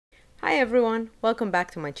Hi everyone, welcome back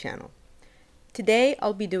to my channel. Today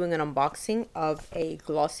I'll be doing an unboxing of a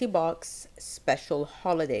Glossybox special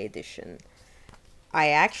holiday edition. I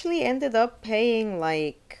actually ended up paying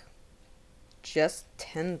like just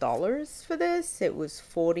 $10 for this. It was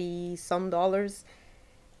 40 some dollars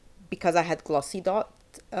because I had Glossy dot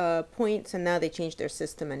points, and now they changed their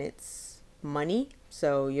system and it's money,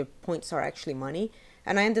 so your points are actually money,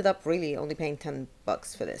 and I ended up really only paying $10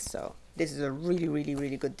 for this, so this is a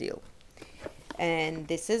really good deal. And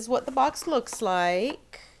this is what the box looks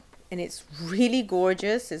like, and it's really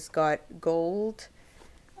gorgeous. It's got gold,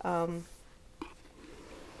 and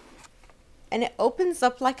it opens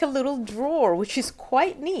up like a little drawer, which is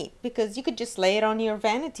quite neat because you could just lay it on your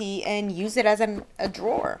vanity and use it as a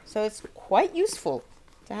drawer. So it's quite useful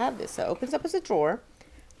to have this. So it opens up as a drawer.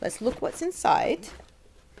 Let's look what's inside.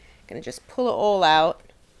 I'm gonna just pull it all out,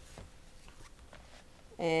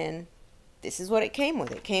 and this is what it came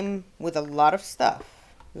with. It came with a lot of stuff.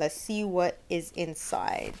 Let's see what is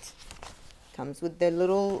inside. Comes with the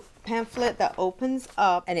little pamphlet that opens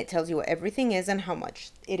up, and it tells you what everything is and how much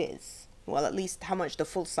it is. Well, at least how much the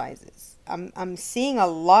full size is. I'm seeing a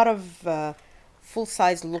lot of full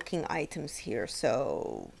size looking items here,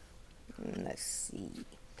 so let's see.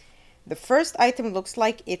 The first item looks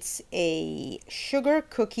like it's a sugar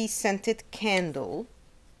cookie scented candle.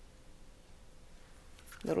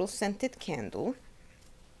 Little scented candle.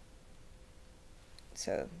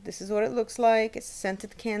 So this is what it looks like. It's a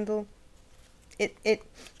scented candle. It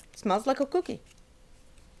smells like a cookie.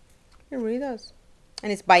 It really does.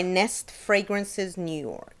 And it's by Nest Fragrances New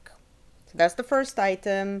York. So that's the first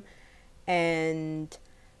item, and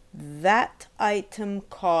that item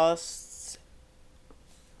costs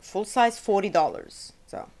full size $40.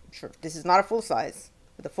 So I'm sure this is not a full size,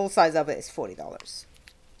 but the full size of it is $40.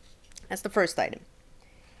 That's the first item.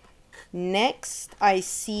 Next, I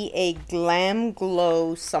see a Glam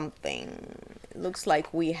Glow something. It looks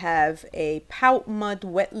like we have a Pout Mud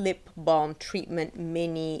Wet Lip Balm Treatment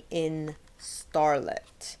Mini in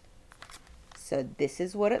Starlet. So this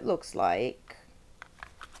is what it looks like.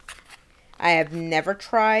 I have never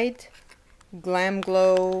tried Glam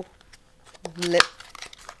Glow lip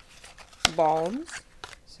balms.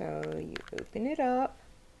 So you open it up.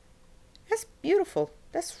 That's beautiful.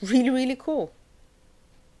 That's really cool.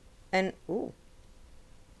 And ooh,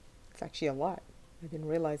 it's actually a lot. I didn't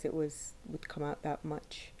realize it would come out that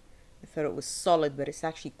much. I thought it was solid, but it's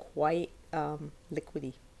actually quite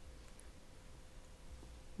liquidy.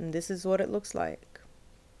 And this is what it looks like.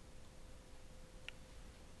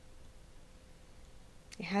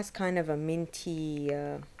 It has kind of a minty,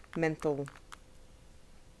 menthol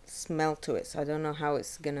smell to it, so I don't know how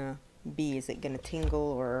it's gonna be. Is it gonna tingle,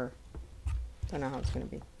 or I don't know how it's gonna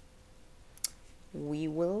be. We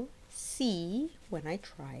will see when I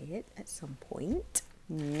try it at some point.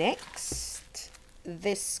 Next,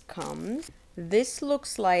 this comes. This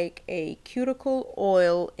looks like a cuticle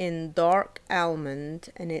oil in dark almond,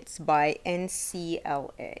 and it's by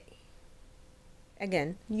NCLA.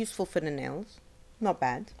 Again, useful for the nails. Not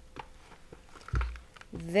bad.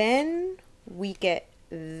 Then we get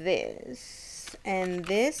this, and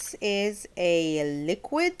this is a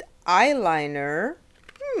liquid eyeliner.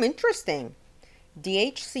 Interesting.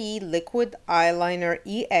 DHC Liquid Eyeliner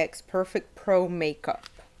EX Perfect Pro Makeup.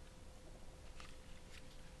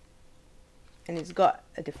 And it's got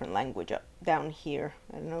a different language up down here.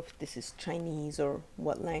 I don't know if this is Chinese or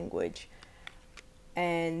what language.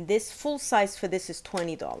 And this full size for this is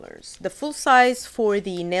 $20. The full size for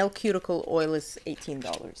the nail cuticle oil is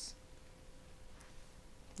 $18.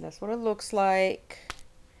 That's what it looks like.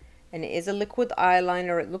 And it is a liquid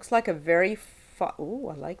eyeliner. It looks like a very ooh,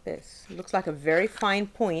 I like this. It looks like a very fine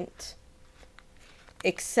point,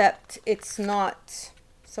 except it's not.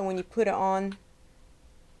 So when you put it on,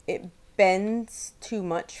 it bends too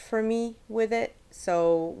much for me with it.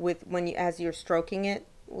 So as you're stroking it,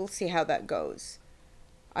 we'll see how that goes.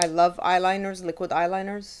 I love eyeliners, liquid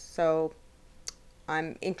eyeliners, so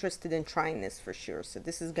I'm interested in trying this for sure. So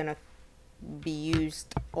this is gonna be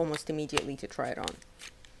used almost immediately to try it on.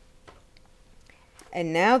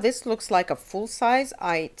 And now this looks like a full-size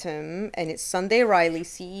item, and it's Sunday Riley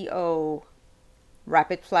CEO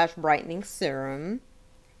Rapid Flash Brightening Serum.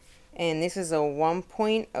 And this is a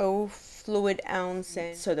 1.0 fluid ounce.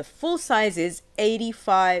 So the full size is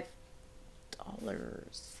 $85.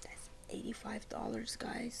 That's $85,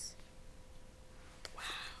 guys.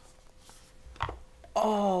 Wow.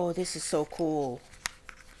 Oh, this is so cool.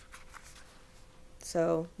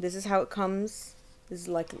 So this is how it comes.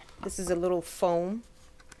 This is a little foam,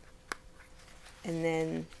 and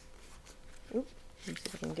then, let me see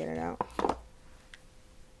if I can get it out.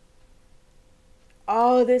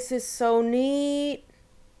 Oh, this is so neat.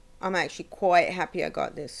 I'm actually quite happy I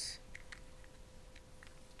got this.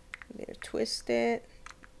 There, twist it.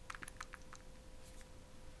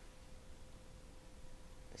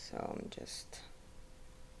 So I'm just,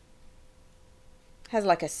 has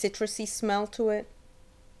like a citrusy smell to it.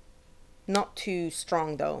 Not too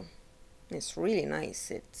strong though. It's really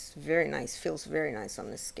nice. It's very nice. Feels very nice on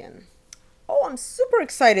the skin. Oh, I'm super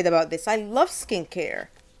excited about this. I love skincare.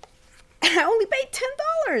 I only paid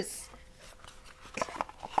 $10.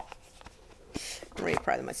 I'm really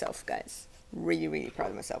proud of myself, guys. Really, really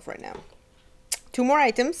proud of myself right now. 2 more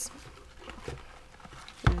items.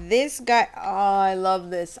 This guy, oh, I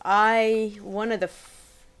love this. One of the,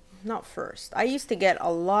 not first. I used to get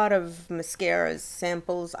a lot of mascaras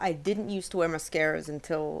samples. I didn't used to wear mascaras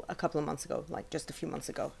until a couple of months ago, like just a few months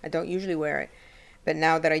ago. I don't usually wear it. But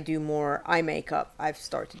now that I do more eye makeup, I've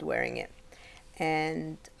started wearing it.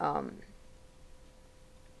 And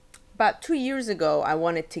about 2 years ago, I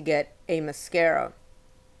wanted to get a mascara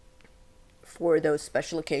for those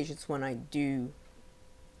special occasions when I do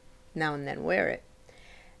now and then wear it.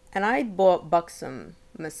 And I bought Buxom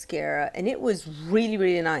mascara, and it was really,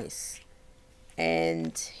 really nice.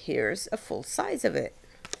 And here's a full size of it.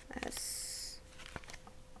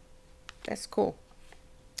 That's cool.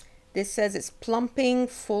 This says it's plumping,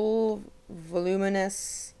 full,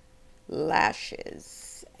 voluminous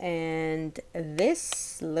lashes. And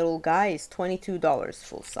this little guy is $22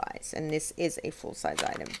 full size. And this is a full size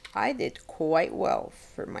item. I did quite well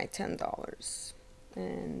for my $10.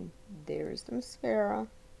 And there's the mascara.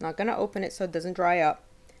 Not gonna open it so it doesn't dry up.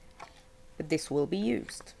 But this will be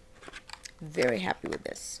used. Very happy with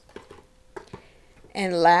this.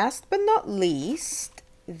 And last but not least,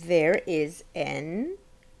 there is an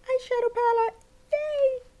eyeshadow palette.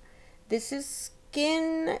 Yay! This is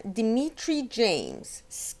Skin Dimitri James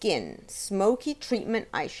Skin Smoky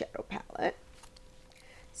Treatment Eyeshadow Palette.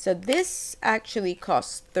 So this actually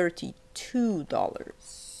costs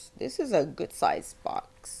 $32. This is a good size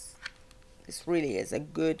box. This really is a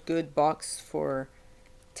good box for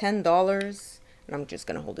 $10. And I'm just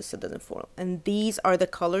gonna hold this so it doesn't fall. And these are the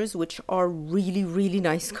colors, which are really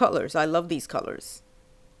nice colors. I love these colors.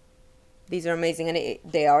 These are amazing, and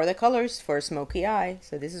they are the colors for a smoky eye,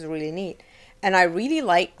 so this is really neat. And I really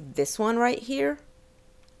like this one right here,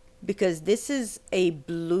 because this is a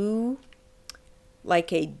blue,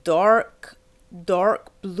 like a dark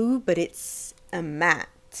blue, but it's a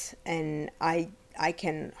matte, and I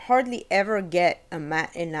can hardly ever get a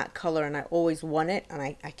matte in that color, and I always want it, and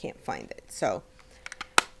I can't find it. So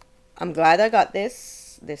I'm glad I got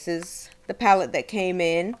this. This is the palette that came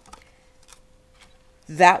in.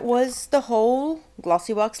 That was the whole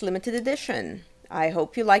Glossybox limited edition. I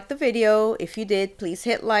hope you liked the video. If you did, please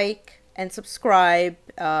hit like and subscribe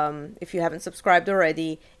if you haven't subscribed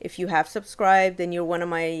already. If you have subscribed and you're one of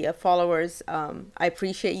my followers, I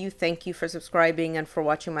appreciate you. Thank you for subscribing and for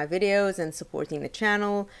watching my videos and supporting the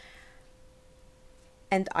channel.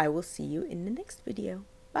 And I will see you in the next video.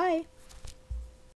 Bye.